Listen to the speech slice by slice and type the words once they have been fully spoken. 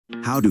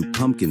How do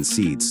pumpkin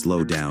seeds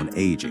slow down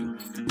aging,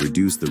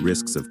 reduce the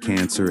risks of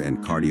cancer and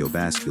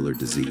cardiovascular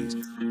disease?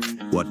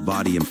 What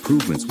body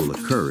improvements will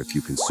occur if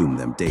you consume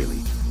them daily?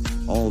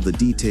 All the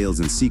details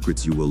and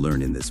secrets you will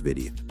learn in this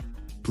video.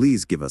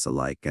 Please give us a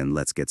like and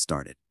let's get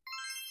started.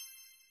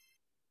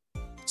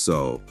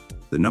 So,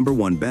 the number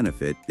one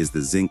benefit is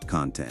the zinc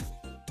content.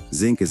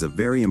 Zinc is a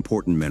very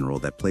important mineral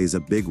that plays a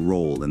big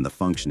role in the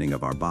functioning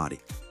of our body.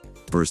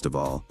 First of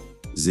all,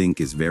 zinc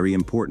is very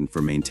important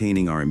for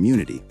maintaining our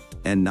immunity,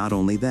 and not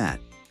only that.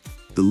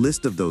 The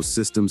list of those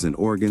systems and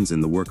organs in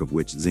the work of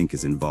which zinc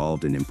is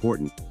involved and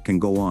important can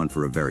go on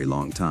for a very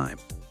long time.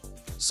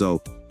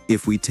 So,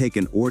 if we take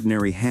an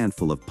ordinary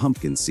handful of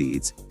pumpkin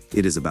seeds,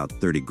 it is about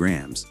 30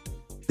 grams.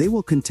 They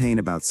will contain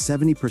about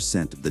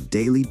 70% of the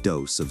daily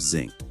dose of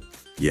zinc.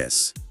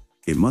 Yes,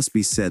 it must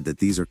be said that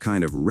these are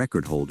kind of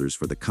record holders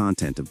for the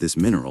content of this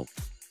mineral.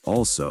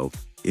 Also,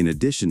 in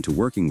addition to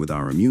working with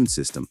our immune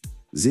system,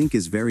 zinc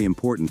is very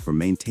important for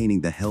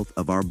maintaining the health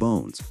of our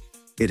bones.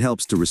 It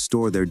helps to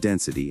restore their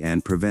density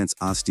and prevents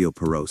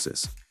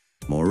osteoporosis.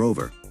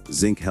 Moreover,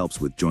 zinc helps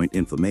with joint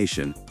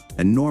inflammation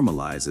and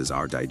normalizes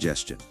our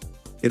digestion.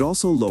 It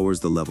also lowers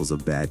the levels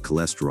of bad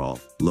cholesterol,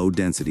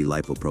 low-density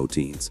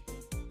lipoproteins.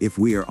 If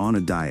we are on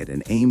a diet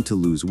and aim to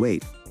lose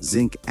weight,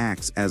 zinc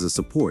acts as a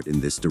support in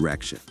this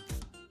direction.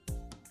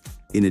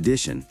 In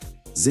addition,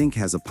 zinc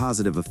has a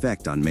positive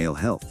effect on male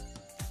health.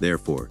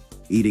 Therefore,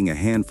 eating a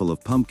handful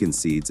of pumpkin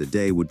seeds a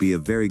day would be a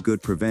very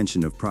good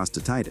prevention of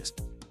prostatitis.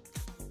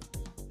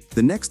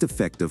 The next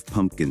effect of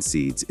pumpkin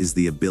seeds is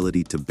the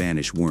ability to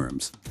banish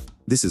worms.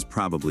 This is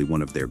probably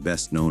one of their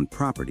best-known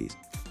properties.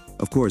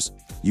 Of course,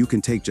 you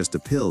can take just a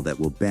pill that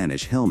will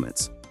banish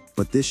helminths,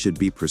 but this should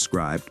be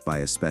prescribed by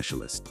a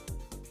specialist.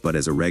 But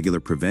as a regular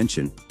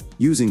prevention,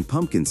 using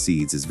pumpkin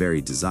seeds is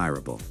very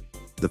desirable.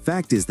 The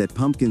fact is that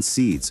pumpkin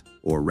seeds,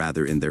 or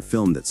rather in their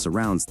film that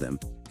surrounds them,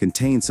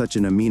 contain such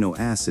an amino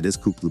acid as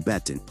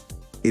cuclubetin.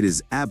 It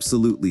is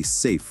absolutely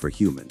safe for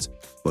humans,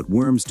 but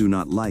worms do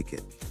not like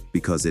it,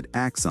 because it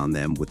acts on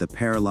them with a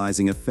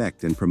paralyzing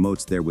effect and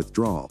promotes their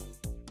withdrawal.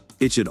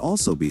 It should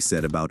also be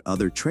said about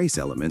other trace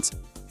elements,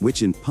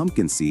 which in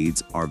pumpkin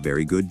seeds are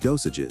very good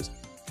dosages.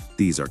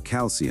 These are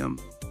calcium,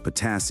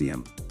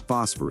 potassium,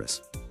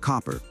 phosphorus,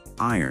 copper,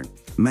 iron,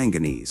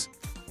 manganese.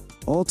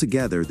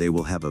 Altogether, they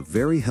will have a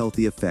very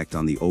healthy effect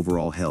on the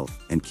overall health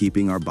and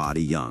keeping our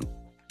body young.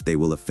 They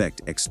will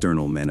affect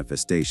external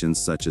manifestations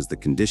such as the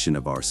condition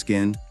of our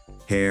skin,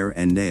 hair,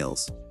 and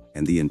nails,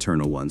 and the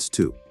internal ones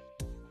too.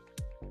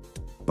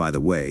 By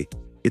the way,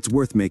 it's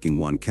worth making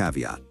one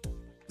caveat.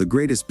 The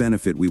greatest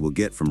benefit we will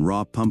get from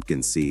raw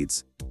pumpkin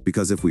seeds,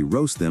 because if we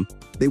roast them,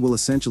 they will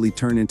essentially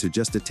turn into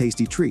just a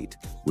tasty treat,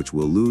 which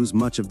will lose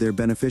much of their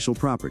beneficial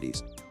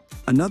properties.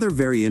 Another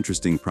very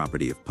interesting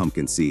property of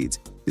pumpkin seeds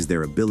is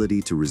their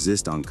ability to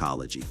resist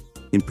oncology,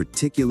 in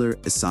particular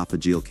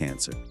esophageal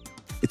cancer.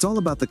 It's all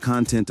about the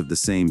content of the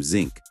same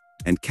zinc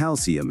and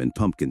calcium in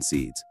pumpkin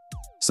seeds.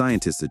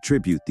 Scientists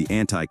attribute the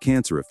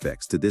anti-cancer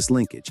effects to this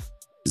linkage.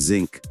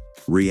 Zinc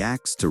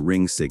reacts to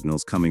ring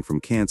signals coming from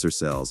cancer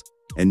cells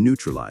and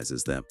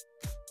neutralizes them.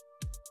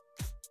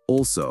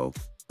 Also,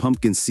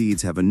 pumpkin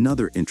seeds have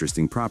another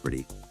interesting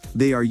property.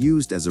 They are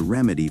used as a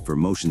remedy for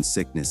motion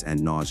sickness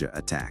and nausea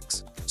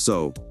attacks.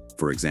 So,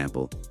 for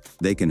example,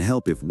 they can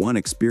help if one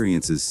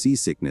experiences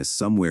seasickness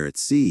somewhere at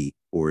sea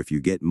or if you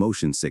get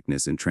motion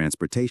sickness in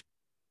transportation.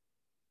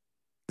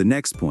 The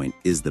next point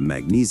is the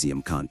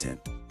magnesium content.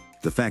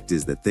 The fact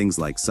is that things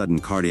like sudden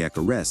cardiac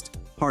arrest,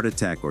 heart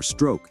attack, or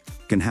stroke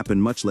can happen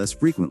much less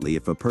frequently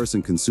if a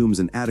person consumes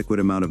an adequate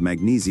amount of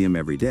magnesium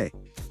every day.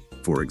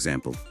 For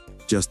example,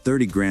 just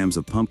 30 grams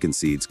of pumpkin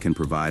seeds can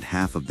provide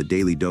half of the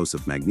daily dose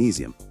of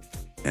magnesium.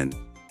 And,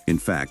 in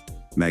fact,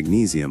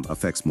 magnesium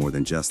affects more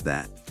than just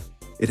that.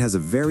 It has a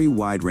very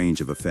wide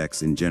range of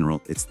effects. In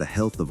general, it's the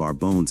health of our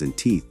bones and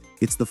teeth.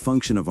 It's the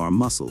function of our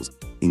muscles,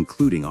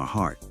 including our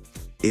heart.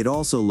 It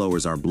also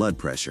lowers our blood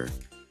pressure.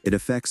 It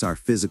affects our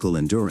physical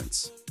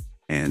endurance.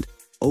 And,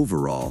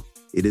 overall,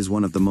 it is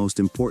one of the most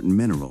important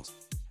minerals.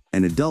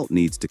 An adult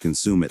needs to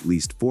consume at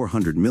least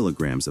 400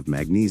 milligrams of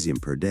magnesium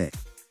per day.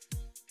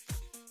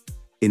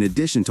 In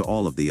addition to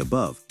all of the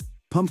above,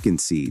 pumpkin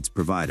seeds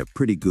provide a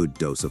pretty good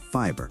dose of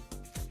fiber.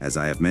 As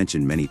I have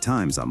mentioned many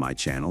times on my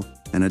channel,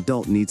 an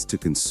adult needs to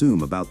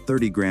consume about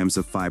 30 grams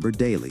of fiber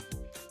daily.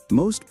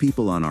 Most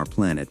people on our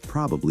planet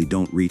probably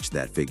don't reach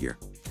that figure.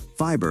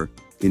 Fiber,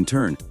 in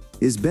turn,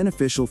 is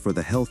beneficial for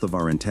the health of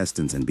our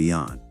intestines and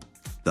beyond.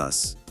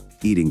 Thus,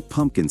 eating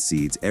pumpkin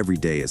seeds every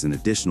day as an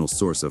additional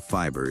source of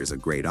fiber is a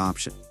great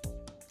option.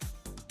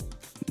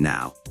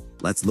 Now,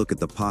 let's look at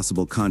the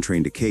possible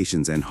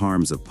contraindications and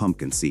harms of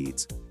pumpkin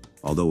seeds.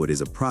 Although it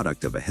is a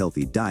product of a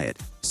healthy diet,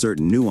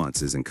 certain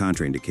nuances and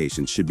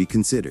contraindications should be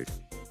considered.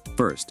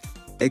 First,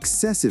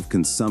 excessive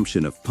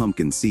consumption of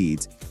pumpkin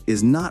seeds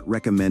is not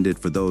recommended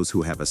for those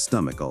who have a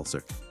stomach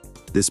ulcer.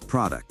 This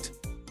product,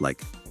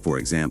 like, for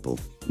example,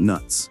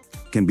 nuts,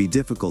 can be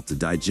difficult to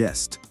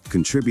digest,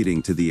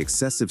 contributing to the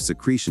excessive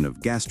secretion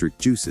of gastric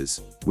juices,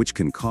 which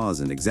can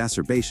cause an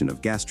exacerbation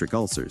of gastric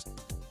ulcers.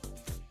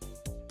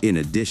 In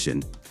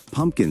addition,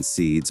 Pumpkin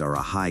seeds are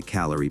a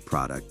high-calorie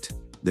product.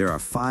 There are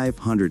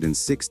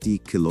 560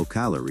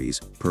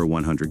 kilocalories per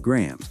 100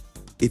 grams.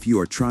 If you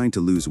are trying to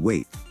lose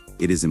weight,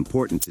 it is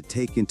important to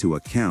take into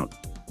account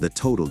the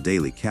total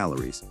daily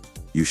calories.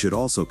 You should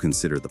also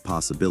consider the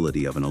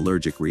possibility of an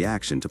allergic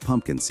reaction to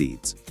pumpkin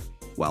seeds.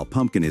 While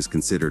pumpkin is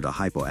considered a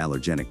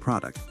hypoallergenic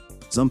product,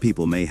 some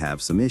people may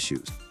have some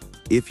issues.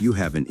 If you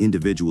have an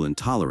individual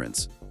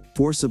intolerance,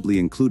 forcibly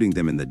including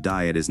them in the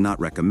diet is not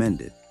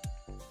recommended.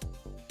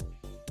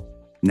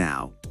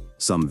 Now,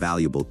 some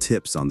valuable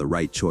tips on the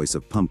right choice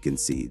of pumpkin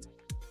seeds.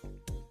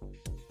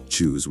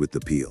 Choose with the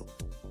peel.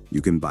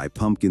 You can buy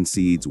pumpkin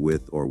seeds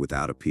with or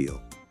without a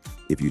peel.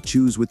 If you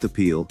choose with the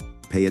peel,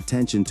 pay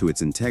attention to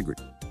its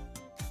integrity.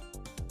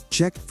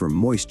 Check for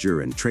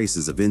moisture and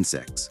traces of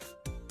insects.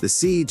 The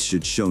seeds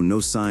should show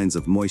no signs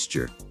of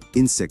moisture,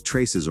 insect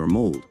traces, or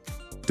mold.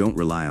 Don't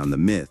rely on the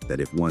myth that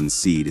if one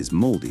seed is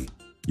moldy,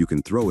 you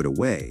can throw it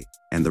away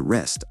and the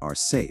rest are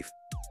safe.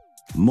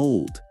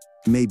 Mold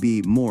may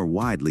be more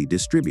widely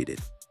distributed.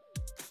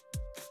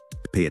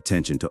 Pay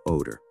attention to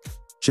odor.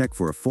 Check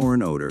for a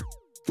foreign odor,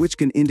 which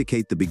can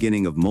indicate the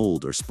beginning of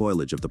mold or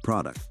spoilage of the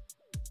product.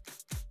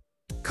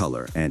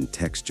 Color and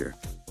texture.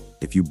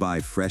 If you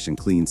buy fresh and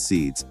clean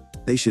seeds,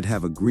 they should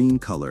have a green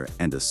color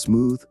and a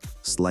smooth,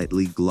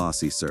 slightly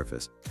glossy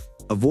surface.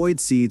 Avoid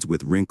seeds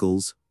with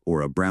wrinkles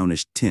or a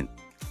brownish tint.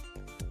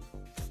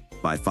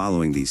 By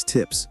following these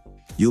tips,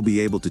 you'll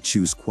be able to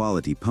choose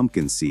quality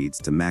pumpkin seeds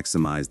to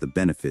maximize the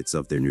benefits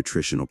of their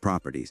nutritional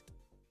properties.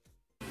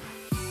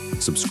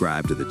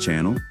 Subscribe to the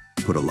channel,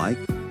 put a like,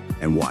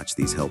 and watch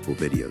these helpful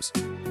videos.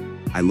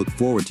 I look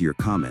forward to your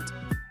comment.